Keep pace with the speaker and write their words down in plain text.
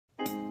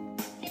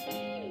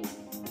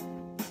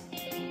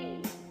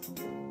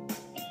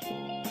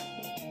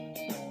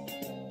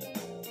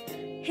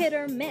hit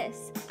or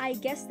miss. I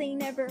guess they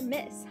never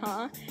miss,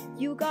 huh?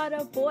 You got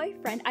a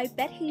boyfriend, I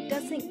bet he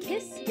doesn't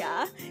kiss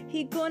ya.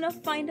 He gonna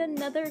find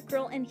another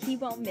girl and he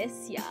won't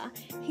miss ya.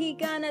 He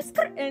gonna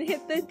skirt and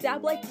hit the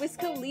dab like Wiz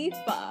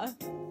Khalifa.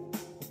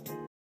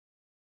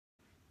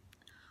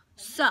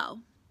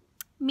 So,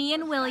 me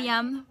and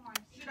William.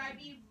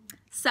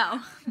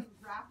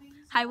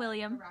 Hi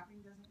William.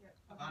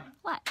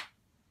 What?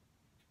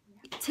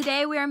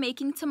 Today we are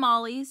making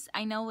tamales.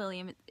 I know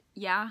William,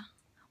 yeah.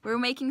 We're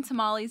making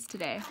tamales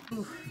today.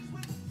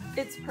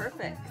 It's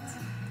perfect.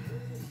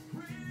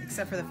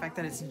 Except for the fact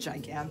that it's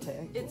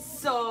gigantic. It's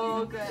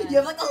so good. You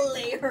have like a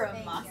layer of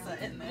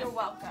masa in there. You're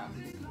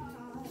welcome.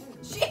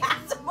 She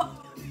had to.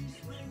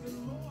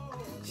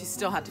 She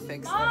still had to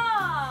fix it. Sorry,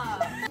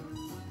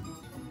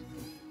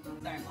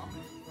 Mom.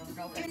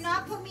 Do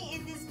not put me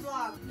in this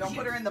vlog. Don't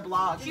put her in the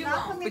vlog.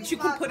 But you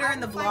can put her in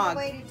the vlog. Find a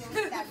way to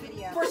delete that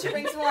video. Before she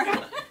brings more.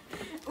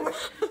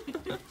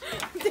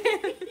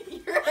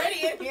 You're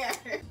already in here.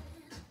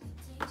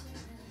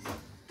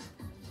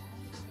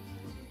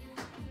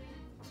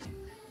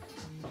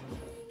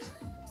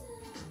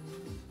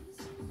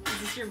 Is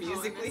this your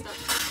musically?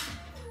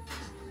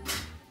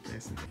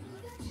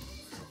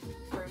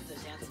 Proves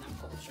advanced in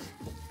culture.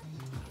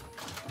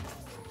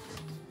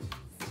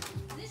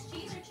 Is this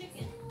cheese or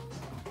chicken?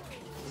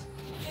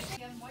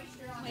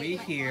 We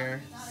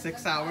here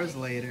 6 hours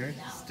later,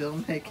 still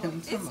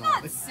making tamales. It's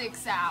not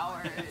 6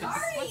 hours.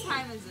 What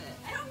time is it?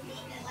 I don't mean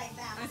it like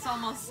that. It's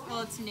almost,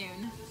 well, it's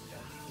noon.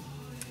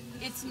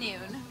 It's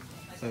noon.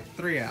 So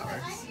 3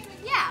 hours.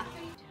 Yeah.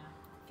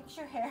 Fix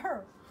your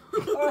hair.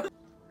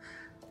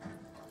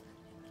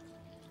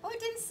 Oh, it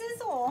didn't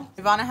sizzle.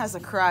 Ivanna has a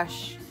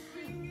crush.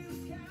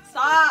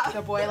 Stop.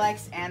 The boy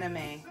likes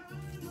anime.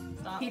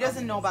 He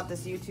doesn't know about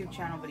this YouTube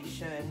channel, but he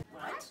should.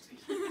 What?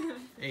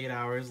 8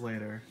 hours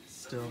later,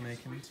 still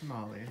making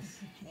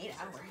tamales. 8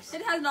 hours.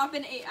 It has not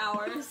been 8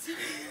 hours.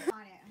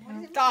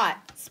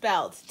 Thought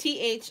spelled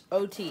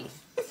T-H-O-T.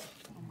 Oh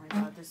my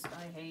god,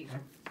 I hate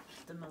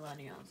the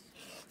millennials.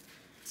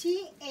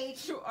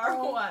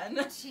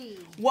 T-H-O-T.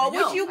 What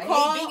would you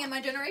call being in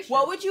my generation?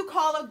 What would you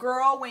call a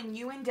girl when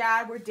you and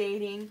Dad were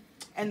dating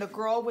and the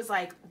girl was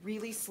like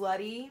really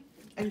slutty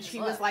and she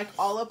was like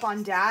all up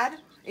on Dad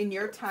in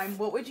your time?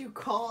 What would you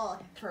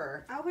call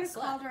her? I would have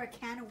called her a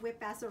can of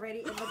whip ass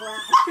already in the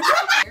glass.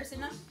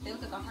 They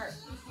look like a heart.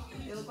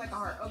 They look like a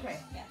heart. Okay.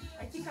 Yeah.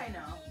 I think I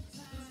know.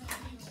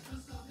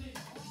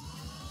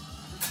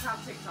 Top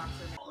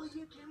TikToks. All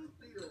you can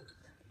feel.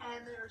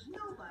 And there's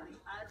nobody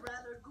I'd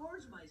rather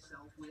gorge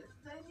myself with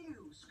than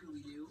you,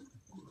 Scooby-Doo.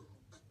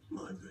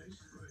 My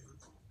best friend.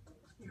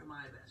 You're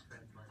my best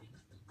friend, buddy.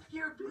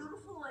 You're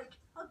beautiful like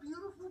a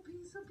beautiful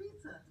piece of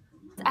pizza.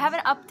 I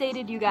haven't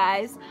updated you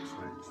guys.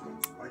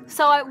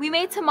 So we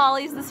made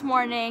tamales this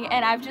morning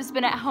and I've just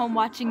been at home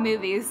watching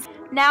movies.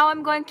 Now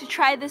I'm going to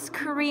try this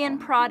Korean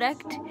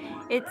product.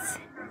 It's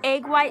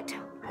egg white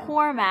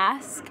pour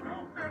mask.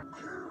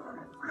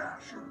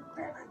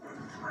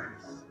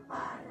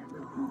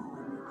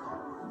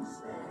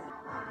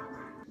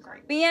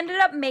 We ended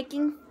up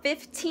making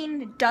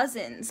 15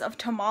 dozens of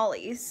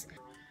tamales.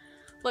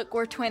 Look,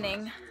 we're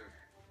twinning.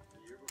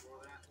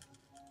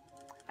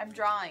 I'm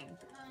drawing.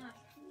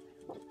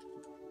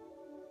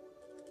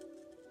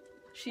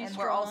 She's and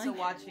we're drawing. also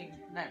watching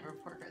Night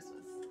Before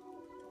Christmas.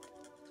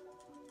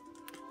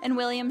 And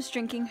William's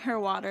drinking her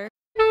water.